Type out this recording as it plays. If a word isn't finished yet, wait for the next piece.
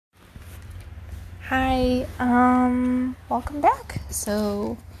Hi, welcome back.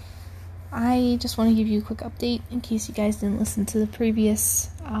 So, I just want to give you a quick update in case you guys didn't listen to the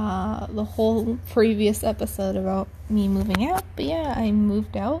whole previous episode about me moving out. But yeah, I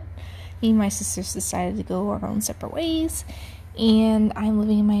moved out. Me and my sisters decided to go our own separate ways, and I'm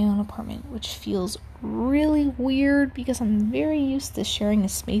living in my own apartment, which feels really weird because I'm very used to sharing a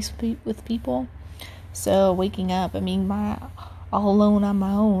space with people. So, waking up and being all alone on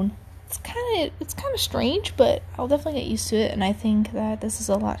my own, it's kind of strange, but I'll definitely get used to it, and I think that this is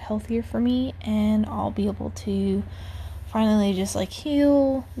a lot healthier for me, and I'll be able to finally just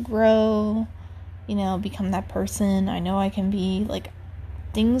heal, grow, become that person I know I can be.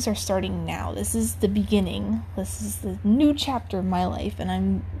 Things are starting now. This is the beginning. This is the new chapter of my life, and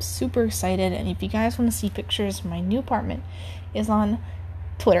I'm super excited. And if you guys want to see pictures of my new apartment, is on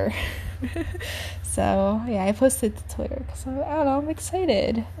Twitter. So yeah, I posted to Twitter because I don't know, I'm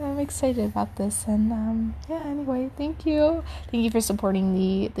excited about this. And anyway, thank you for supporting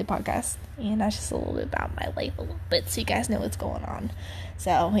the podcast, and that's just a little bit about my life, a little bit, so you guys know what's going on.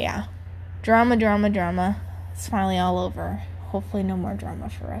 So yeah, drama, it's finally all over. Hopefully no more drama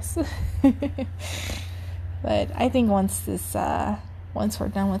for us. But I think once we're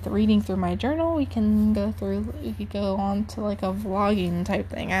done with reading through my journal, we could go on to a vlogging type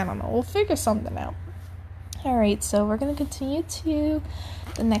thing. I don't know. We'll figure something out. Alright, so we're going to continue to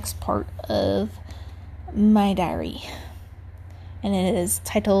the next part of my diary. And it is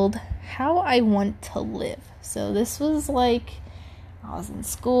titled, How I Want to Live. So this was I was in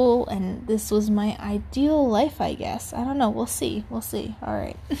school, and this was my ideal life, I guess. I don't know. We'll see.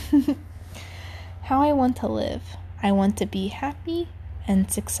 Alright. How I want to live. I want to be happy and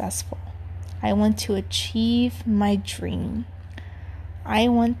successful. I want to achieve my dream. I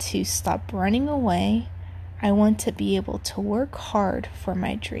want to stop running away. I want to be able to work hard for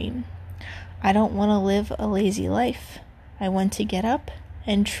my dream. I don't want to live a lazy life. I want to get up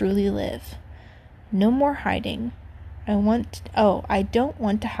and truly live. No more hiding. I don't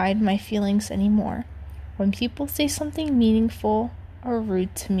want to hide my feelings anymore. When people say something meaningful or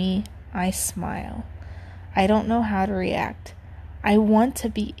rude to me, I smile. I don't know how to react. I want to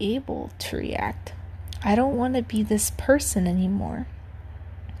be able to react. I don't want to be this person anymore.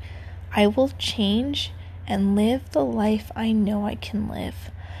 I will change and live the life I know I can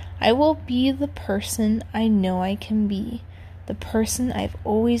live. I will be the person I know I can be, the person I've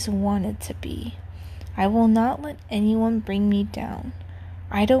always wanted to be. I will not let anyone bring me down.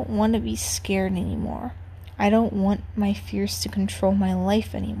 I don't want to be scared anymore. I don't want my fears to control my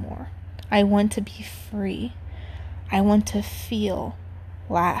life anymore. I want to be free. I want to feel,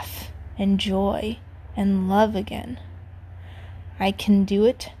 laugh, enjoy, and love again. I can do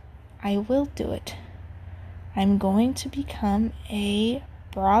it. I will do it. I'm going to become a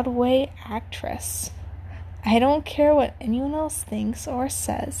Broadway actress. I don't care what anyone else thinks or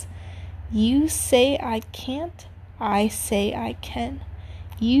says. You say I can't, I say I can.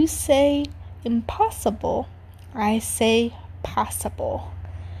 You say impossible, I say possible.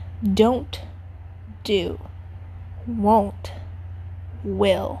 Don't, do, won't,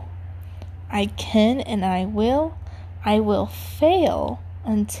 will. I can and I will. I will fail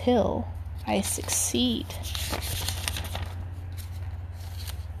until I succeed.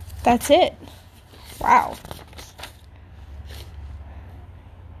 That's it. Wow.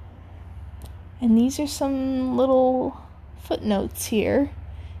 And these are some little footnotes here.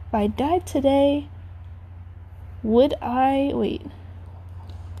 If I died today, what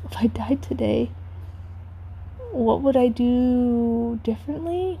would I do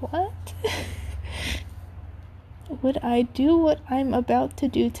differently? What? Would I do what I'm about to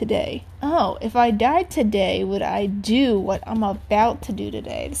do today? Oh, if I died today, would I do what I'm about to do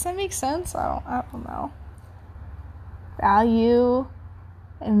today? Does that make sense? I don't know. Value,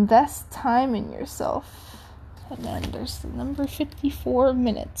 invest time in yourself. And then there's the number 54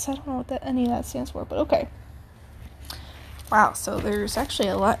 minutes. I don't know what any of that stands for, but okay. Wow, so there's actually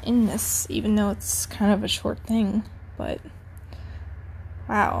a lot in this, even though it's kind of a short thing, but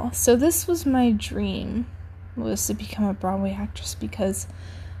wow. So this was my dream, was to become a Broadway actress, because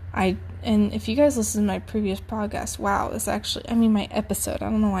and if you guys listen to my previous podcast, wow, my episode, I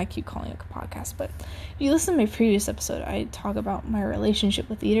don't know why I keep calling it a podcast, but if you listen to my previous episode, I talk about my relationship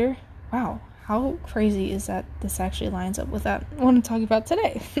with theater. Wow, how crazy is that this actually lines up with what I'm talking about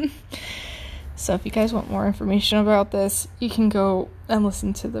today. So if you guys want more information about this, you can go and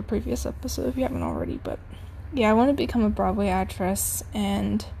listen to the previous episode if you haven't already. But yeah, I want to become a Broadway actress,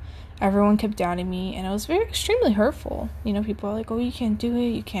 and everyone kept doubting me, and it was extremely hurtful. People are like, oh, you can't do it,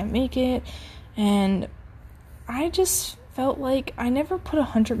 you can't make it. And I just felt like I never put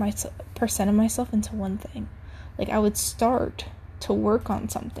 100% of myself into one thing. Like, I would start to work on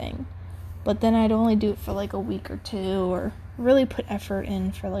something, but then I'd only do it for like a week or two, or really put effort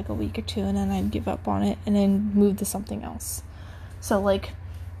in for like a week or two, and then I'd give up on it and then move to something else. So like,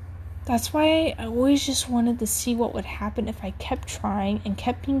 that's why I always just wanted to see what would happen if I kept trying and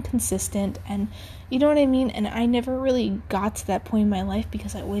kept being consistent, and you know what I mean? And I never really got to that point in my life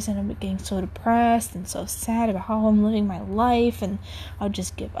because I always ended up getting so depressed and so sad about how I'm living my life, and I would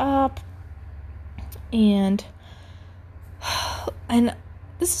just give up. And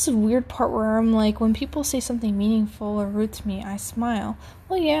this is a weird part where I'm like, when people say something meaningful or rude to me, I smile.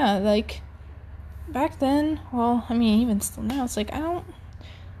 Well, yeah, like, back then, well, I mean, even still now, it's like,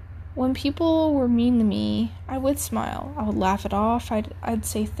 when people were mean to me, I would smile. I would laugh it off. I'd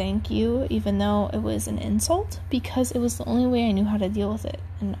say thank you, even though it was an insult, because it was the only way I knew how to deal with it.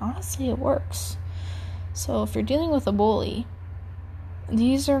 And honestly, it works. So if you're dealing with a bully,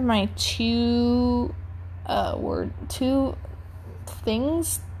 these are my two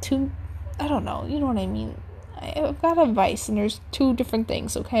things, I don't know, you know what I mean? I've got advice, and there's two different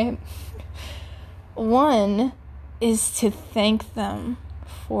things, okay? One is to thank them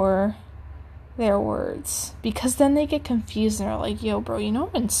for their words, because then they get confused and they're like, yo bro, you know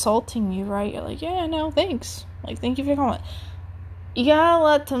I'm insulting you, right? You're like, yeah, no, thanks, like, thank you for your comment. You gotta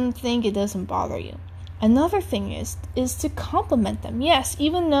let them think it doesn't bother you. Another thing is to compliment them. Yes,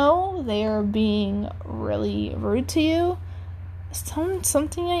 even though they are being really rude to you, tell them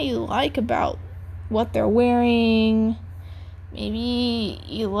something that you like about what they're wearing. Maybe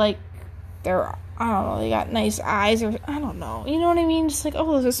you like their, I don't know, they got nice eyes, or I don't know, you know what I mean? Just like,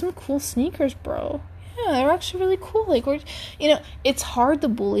 oh, those are some cool sneakers, bro. Yeah, they're actually really cool. Like, it's hard to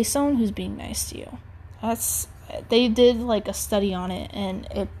bully someone who's being nice to you. They did like a study on it, and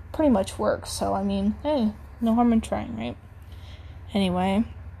it pretty much works. So I mean, hey, no harm in trying, right? Anyway,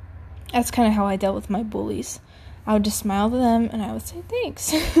 that's kind of how I dealt with my bullies. I would just smile to them and I would say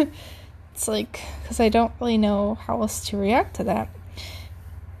thanks. It's like, because I don't really know how else to react to that.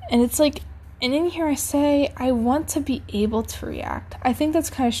 And it's like, and in here I say, I want to be able to react. I think that's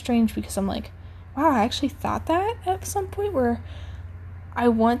kind of strange, because I'm like, wow, I actually thought that at some point, where I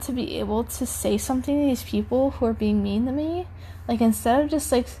want to be able to say something to these people who are being mean to me. Like, instead of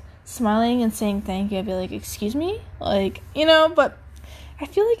just like smiling and saying thank you, I'd be like, excuse me? Like, but I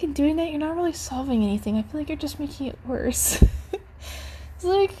feel like in doing that, you're not really solving anything. I feel like you're just making it worse. It's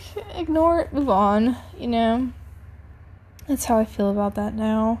like, ignore it, move on, That's how I feel about that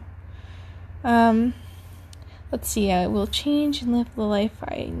now. Let's see, I will change and live the life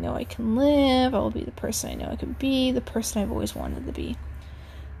I know I can live. I will be the person I know I can be, the person I've always wanted to be.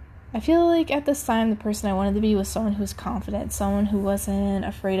 I feel like at this time, the person I wanted to be was someone who was confident, someone who wasn't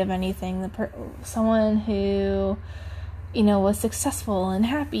afraid of anything, someone who, was successful and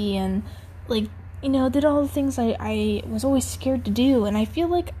happy and, like, did all the things I was always scared to do. And I feel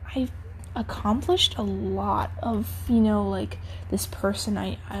like I've accomplished a lot of, like, this person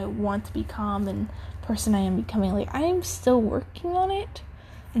I want to become and person I am becoming. Like, I am still working on it,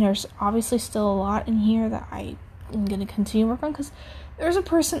 and there's obviously still a lot in here that I am going to continue to work on, because there's a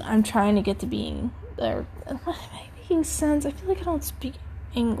person I'm trying to get to being there. Am I making sense? I feel like I don't speak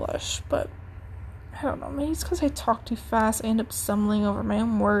English, but I don't know, maybe it's because I talk too fast. I end up stumbling over my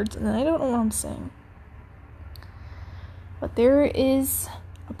own words, and then I don't know what I'm saying. But there is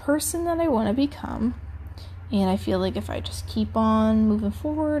a person that I want to become, and I feel like if I just keep on moving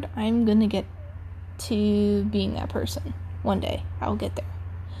forward, I'm gonna get to being that person. One day, I'll get there.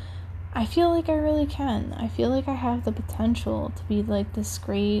 I feel like I really can. I feel like I have the potential to be like this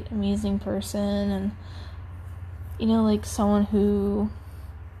great, amazing person, and like someone who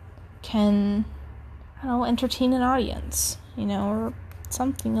can, I don't know, entertain an audience, or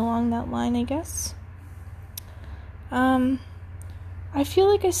something along that line, I guess. I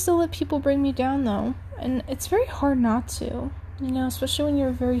feel like I still let people bring me down, though, and it's very hard not to, especially when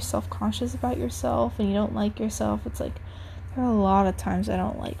you're very self-conscious about yourself and you don't like yourself. It's like, there are a lot of times I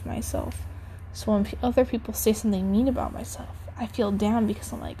don't like myself. So when other people say something mean about myself, I feel down,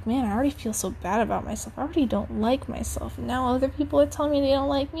 because I'm like, man, I already feel so bad about myself. I already don't like myself, and now other people are telling me they don't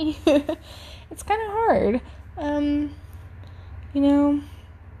like me. It's kind of hard.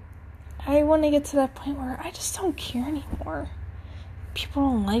 I want to get to that point where I just don't care anymore. People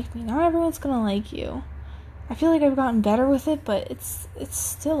don't like me. Not everyone's gonna like you. I feel like I've gotten better with it, but it's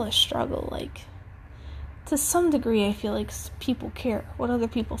still a struggle. Like, to some degree, I feel like people care what other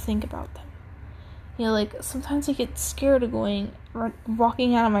people think about them. Like, sometimes I get scared of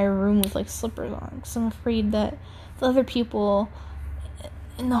walking out of my room with, like, slippers on, because I'm afraid that the other people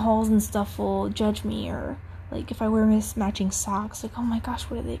in the halls and stuff will judge me, or Like, if I wear mismatching socks, like, oh my gosh,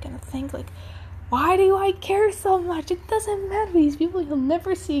 what are they gonna think? Like, why do I care so much? It doesn't matter. These people you'll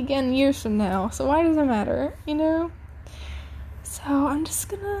never see again years from now. So why does it matter? You know? So I'm just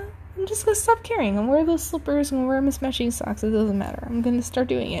gonna stop caring. I'm wear those slippers and wear mismatching socks. It doesn't matter. I'm gonna start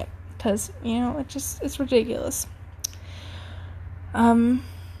doing it because, you know, it's ridiculous. Let's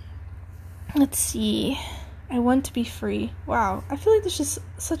see. I want to be free. Wow. I feel like that's just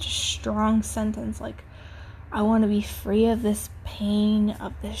such a strong sentence. Like, I want to be free of this pain,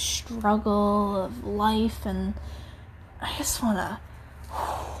 of this struggle of life, and I just want to,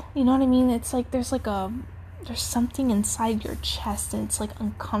 you know what I mean? It's like there's something inside your chest and it's like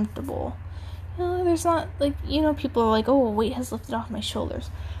uncomfortable. You know, there's not like, you know, people are like, oh, a weight has lifted off my shoulders.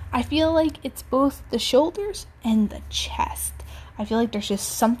 I feel like it's both the shoulders and the chest. I feel like there's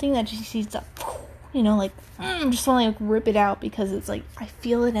just something that just needs to, you know, like, just want to like rip it out because it's like, I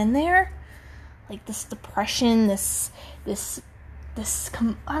feel it in there. Like this depression, this, I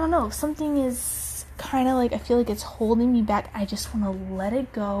don't know, something is kind of like, I feel like it's holding me back. I just want to let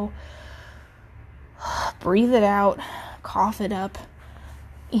it go, breathe it out, cough it up,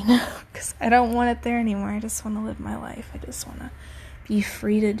 you know, because I don't want it there anymore. I just want to live my life. I just want to be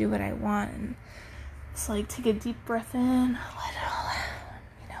free to do what I want. And it's like, take a deep breath in, let it all out,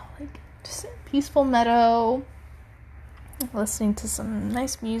 you know, like just a peaceful meadow, listening to some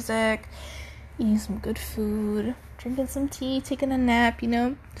nice music, eating some good food, drinking some tea, taking a nap, you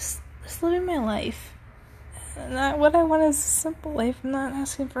know, just living my life. And what I want is a simple life. I'm not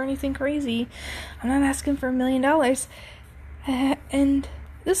asking for anything crazy. I'm not asking for $1 million. And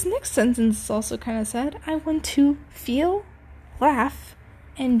this next sentence is also kind of sad. I want to feel, laugh,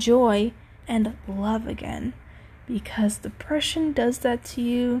 enjoy, and love again. Because depression does that to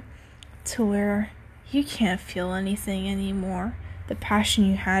you, to where you can't feel anything anymore. The passion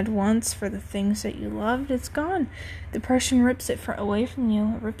you had once for the things that you loved, it's gone. Depression rips it away from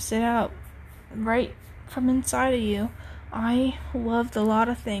you. It rips it out right from inside of you. I loved a lot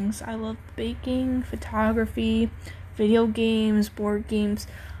of things. I loved baking, photography, video games, board games.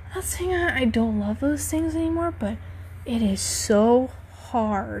 I'm not saying I don't love those things anymore, but it is so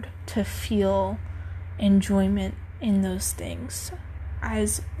hard to feel enjoyment in those things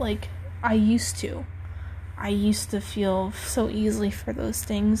as like I used to. I used to feel so easily for those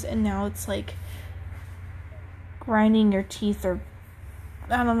things, and now it's like grinding your teeth, or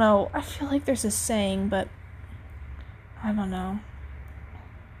I don't know. I feel like there's a saying, but I don't know.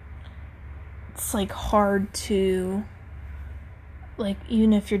 It's like hard to, like,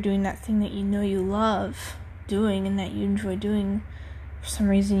 even if you're doing that thing that you know you love doing and that you enjoy doing, for some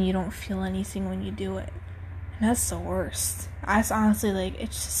reason you don't feel anything when you do it. And that's the worst. That's honestly, like,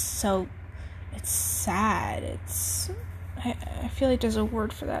 it's just so, it's sad. I feel like there's a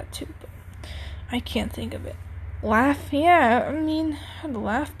word for that too, but I can't think of it. Laugh, yeah, I mean, I'd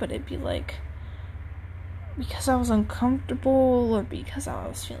laugh, but it'd be like, because I was uncomfortable, or because I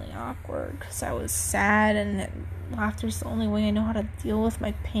was feeling awkward, because I was sad, and laughter's the only way I know how to deal with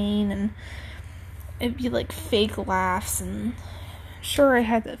my pain, and it'd be like fake laughs, and sure, I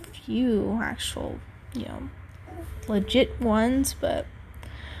had a few actual, you know, legit ones, but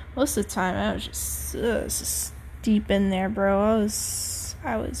most of the time I was just deep in there, bro. I was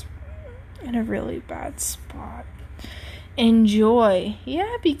in a really bad spot. Enjoy,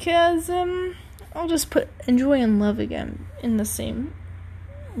 yeah, because I'll just put enjoy and love again in the same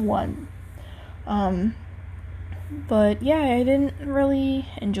one. But yeah, I didn't really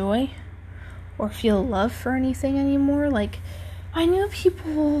enjoy or feel love for anything anymore. Like, I knew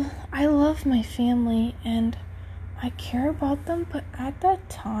people, I love my family and I care about them, but at that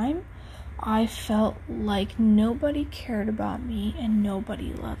time I felt like nobody cared about me and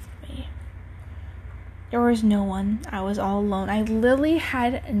nobody loved me. There was no one. I was all alone. I literally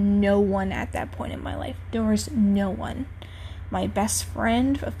had no one at that point in my life. There was no one. My best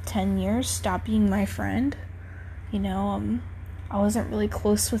friend of 10 years stopped being my friend. You know, I wasn't really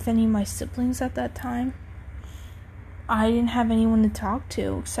close with any of my siblings at that time. I didn't have anyone to talk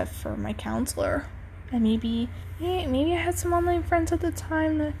to except for my counselor. And maybe I had some online friends at the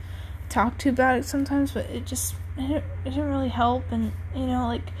time to talk to about it sometimes, but it didn't really help. And, you know,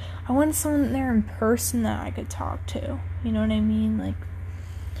 like, I wanted someone there in person that I could talk to, you know what I mean, like,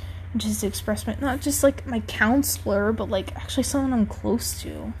 just express my, not just like my counselor, but like actually someone I'm close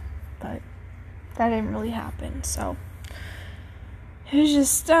to, but that didn't really happen. So it was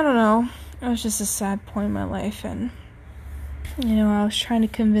just, I don't know, it was just a sad point in my life. And, you know, I was trying to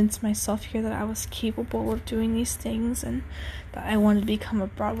convince myself here that I was capable of doing these things and that I wanted to become a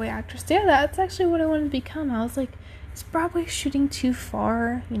Broadway actress. Yeah, that's actually what I wanted to become. I was like, is Broadway shooting too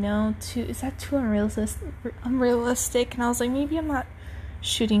far? Is that too unrealistic? And I was like, maybe I'm not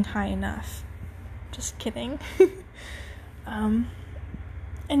shooting high enough. Just kidding. And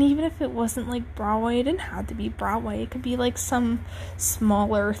even if it wasn't like Broadway, it didn't have to be Broadway. It could be like some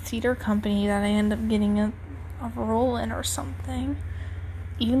smaller theater company that I end up getting a role in or something.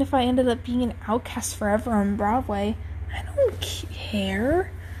 Even if I ended up being an outcast forever on Broadway, I don't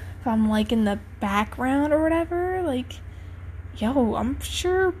care if I'm like in the background or whatever. Like, I'm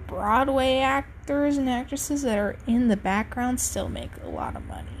sure Broadway actors and actresses that are in the background still make a lot of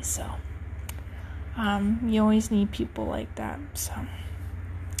money. So, you always need people like that. So,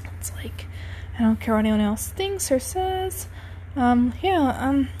 it's like, I don't care what anyone else thinks or says.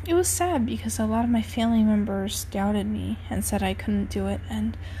 It was sad because a lot of my family members doubted me and said I couldn't do it,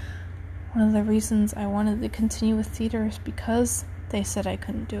 and one of the reasons I wanted to continue with theater is because they said I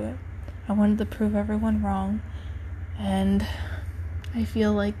couldn't do it. I wanted to prove everyone wrong, and I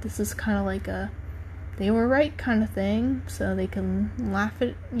feel like this is kind of like a they were right kind of thing, so they can laugh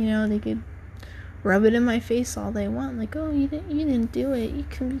at, they could rub it in my face all they want, like, oh, you didn't do it, you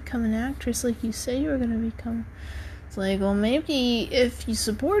can become an actress like you said you were gonna become. It's like, well, maybe if you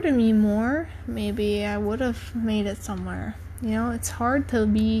supported me more, maybe I would have made it somewhere. It's hard to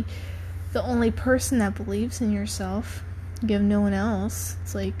be the only person that believes in yourself. You have no one else.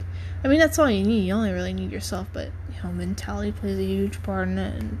 It's like, that's all you need. You only really need yourself, but, mentality plays a huge part in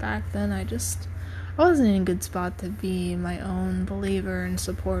it. And back then, I wasn't in a good spot to be my own believer and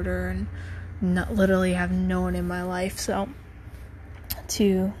supporter, and not literally have no one in my life, so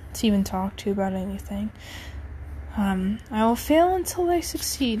to even talk to about anything. I will fail until I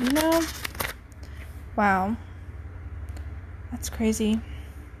succeed, Wow. That's crazy.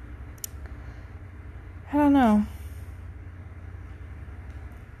 I don't know.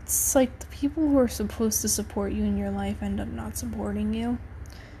 It's like the people who are supposed to support you in your life end up not supporting you.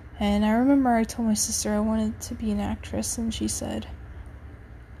 And I remember I told my sister I wanted to be an actress, and she said,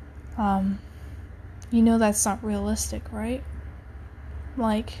 that's not realistic, right? I'm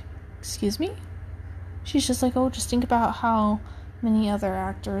like, excuse me? She's just like, oh, just think about how many other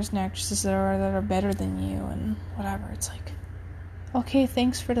actors and actresses there are that are better than you and whatever. It's like, okay,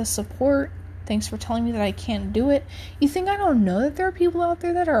 thanks for the support. Thanks for telling me that I can't do it. You think I don't know that there are people out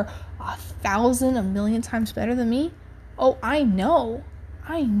there that are 1,000, 1,000,000 times better than me? Oh, I know.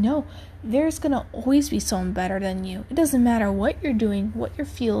 There's gonna always be someone better than you. It doesn't matter what you're doing, what your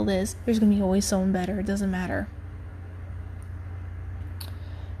field is, there's gonna be always someone better. It doesn't matter.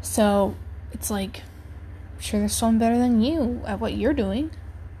 So, it's like, I'm sure there's someone better than you at what you're doing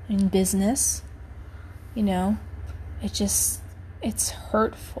in business. It's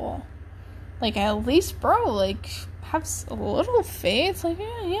hurtful. Like, at least, bro, like, have a little faith. Like,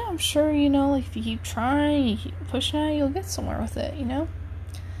 yeah, I'm sure, like, if you keep trying, you keep pushing at it, you'll get somewhere with it,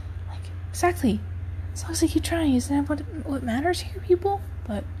 Like, exactly. As long as you keep trying, isn't that what matters here, people?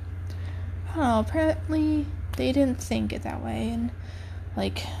 But, I don't know, apparently, they didn't think it that way, and,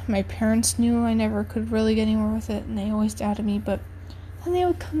 like, my parents knew I never could really get anywhere with it, and they always doubted me, but then they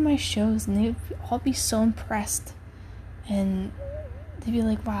would come to my shows, and they would all be so impressed, and they'd be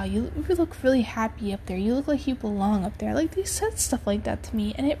like, wow, you look really happy up there. You look like you belong up there. Like, they said stuff like that to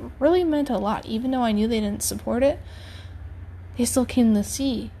me, and it really meant a lot. Even though I knew they didn't support it, they still came to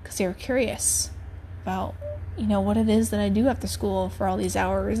see because they were curious about, what it is that I do after school for all these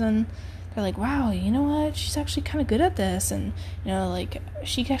hours. And they're like, wow, you know what? She's actually kind of good at this. And, like,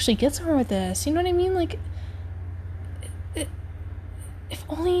 she actually gets somewhere with this. You know what I mean? Like, if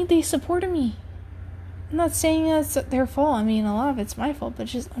only they supported me. I'm not saying that's their fault. A lot of it's my fault,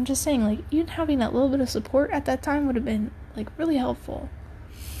 but I'm just saying, like, even having that little bit of support at that time would have been, like, really helpful.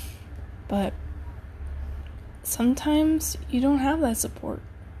 But sometimes you don't have that support,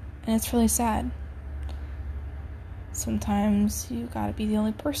 and it's really sad. Sometimes you gotta be the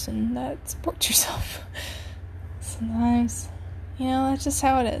only person that supports yourself. Sometimes, that's just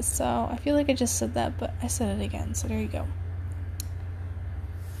how it is. So I feel like I just said that, but I said it again, so there you go.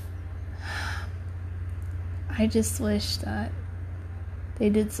 I just wish that they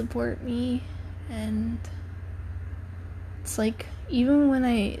did support me, and it's like, even when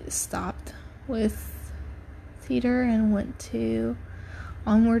I stopped with theater and went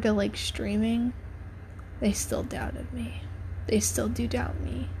onward to, like, streaming, they still doubted me. They still do doubt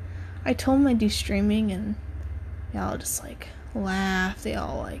me. I told them I do streaming, and they all just, like, laugh. They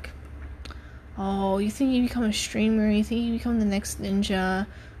all, like, oh, you think you become a streamer? You think you become the next Ninja?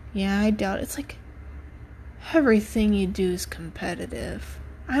 Yeah, I doubt it. It's like, everything you do is competitive.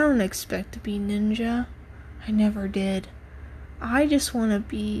 I don't expect to be Ninja. I never did. I just want to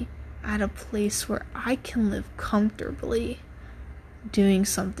be at a place where I can live comfortably doing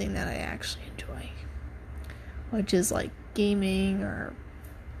something that I actually enjoy, which is like gaming or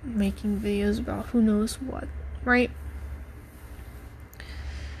making videos about who knows what, right?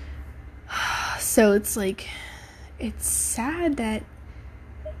 So it's like, it's sad that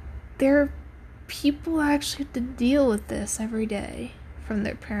there are people actually have to deal with this every day from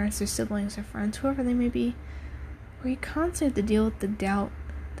their parents, their siblings, their friends, whoever they may be, where you constantly have to deal with the doubt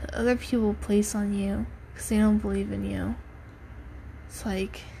that other people place on you because they don't believe in you. It's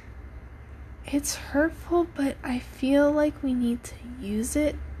like, it's hurtful, but I feel like we need to use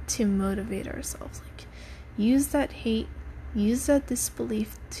it to motivate ourselves. Like, use that hate, use that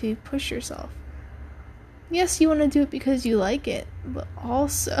disbelief to push yourself. Yes, you want to do it because you like it, but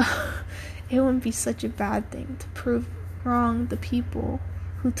also it wouldn't be such a bad thing to prove wrong the people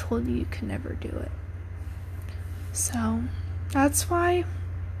who told you could never do it. So that's why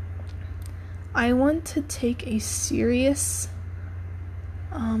I want to take a serious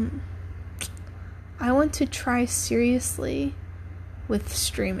I want to try seriously with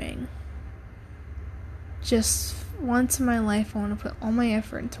streaming. Just once in my life, I want to put all my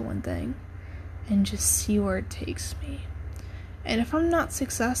effort into one thing and just see where it takes me. And if I'm not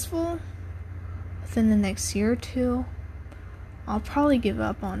successful within the next year or two, I'll probably give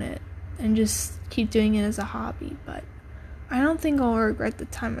up on it and just keep doing it as a hobby. But I don't think I'll regret the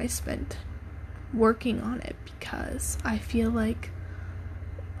time I spent working on it, because I feel like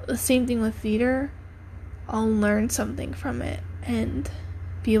the same thing with theater, I'll learn something from it and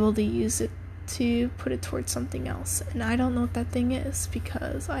be able to use it to put it towards something else. And I don't know what that thing is,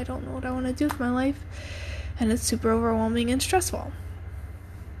 because I don't know what I want to do with my life, and it's super overwhelming and stressful.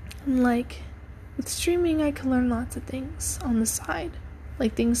 And like with streaming, I can learn lots of things on the side,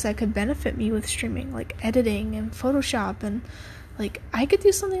 like things that could benefit me with streaming, like editing and Photoshop, and like I could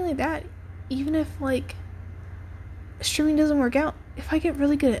do something like that even if like streaming doesn't work out. If I get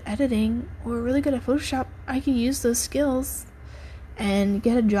really good at editing or really good at Photoshop, I can use those skills and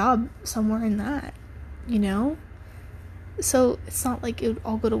get a job somewhere in that, you know? So it's not like it would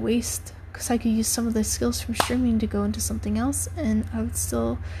all go to waste, because I could use some of the skills from streaming to go into something else, and I would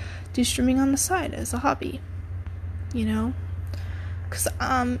still do streaming on the side as a hobby, you know? Because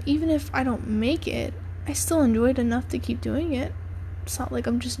even if I don't make it, I still enjoy it enough to keep doing it. It's not like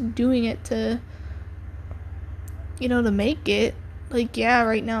I'm just doing it to, you know, to make it. Like, yeah,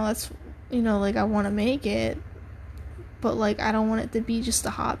 right now that's, you know, like I want to make it, but like I don't want it to be just a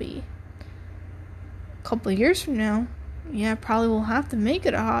hobby. A couple of years from now, yeah, I probably will have to make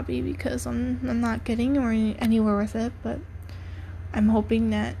it a hobby, because I'm not getting anywhere with it. But I'm hoping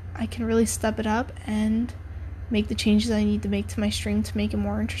that I can really step it up and make the changes I need to make to my stream to make it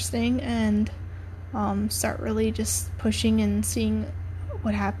more interesting, and start really just pushing and seeing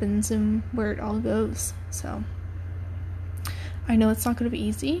what happens and where it all goes. So I know it's not going to be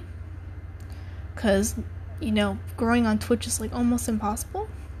easy, because, you know, growing on Twitch is like almost impossible,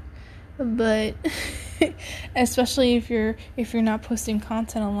 but especially if you're not posting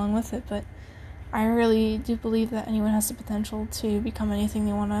content along with it. But I really do believe that anyone has the potential to become anything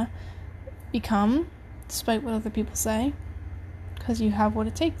they want to become, despite what other people say, because you have what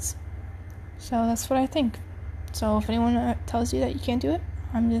it takes. So that's what I think. So if anyone tells you that you can't do it,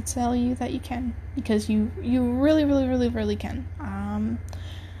 I'm going to tell you that you can, because you really, really, really, really can.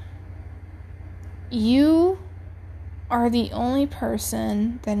 You are the only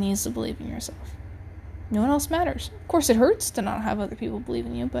person that needs to believe in yourself. No one else matters. Of course, it hurts to not have other people believe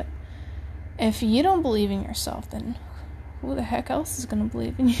in you, but if you don't believe in yourself, then who the heck else is going to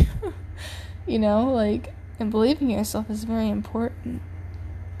believe in you? You know, like, and believing in yourself is very important.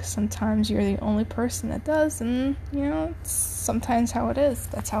 Sometimes you're the only person that does, and, you know, it's sometimes how it is.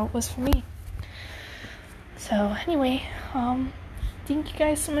 That's how it was for me. So, anyway, thank you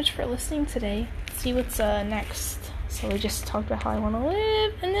guys so much for listening today. Let's see what's next. So, we just talked about how I want to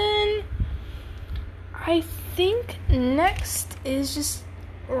live, and then I think next is just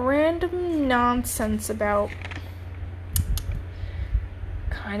random nonsense about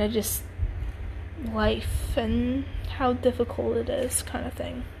kind of just life and how difficult it is, kind of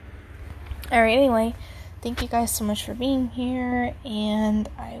thing. Alright, anyway, thank you guys so much for being here, and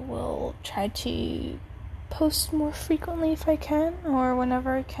I will try to post more frequently if I can, or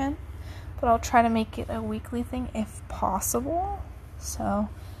whenever I can, but I'll try to make it a weekly thing if possible. So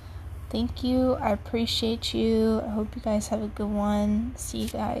thank you, I appreciate you, I hope you guys have a good one. See you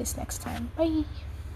guys next time. Bye.